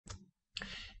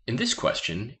In this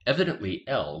question, evidently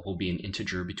L will be an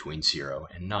integer between 0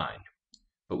 and 9,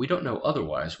 but we don't know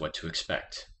otherwise what to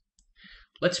expect.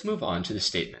 Let's move on to the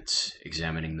statements,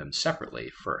 examining them separately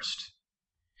first.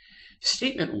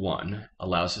 Statement 1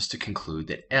 allows us to conclude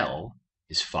that L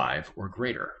is 5 or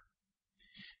greater.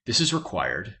 This is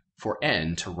required for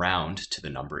n to round to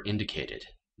the number indicated,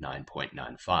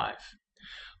 9.95.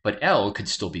 But L could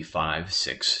still be 5,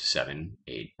 6, 7,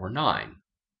 8, or 9.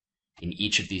 In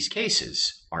each of these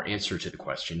cases, our answer to the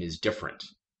question is different.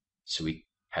 So we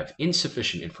have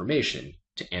insufficient information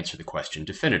to answer the question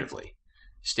definitively.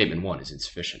 Statement 1 is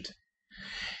insufficient.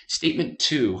 Statement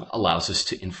 2 allows us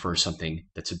to infer something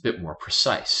that's a bit more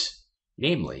precise.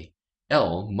 Namely,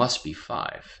 L must be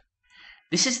 5.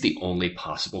 This is the only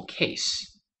possible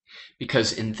case,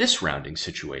 because in this rounding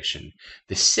situation,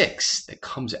 the 6 that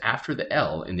comes after the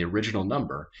L in the original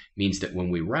number means that when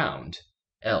we round,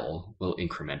 L will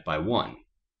increment by 1.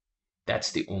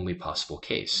 That's the only possible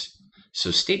case. So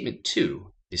statement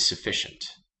 2 is sufficient.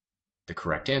 The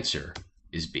correct answer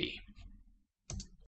is B.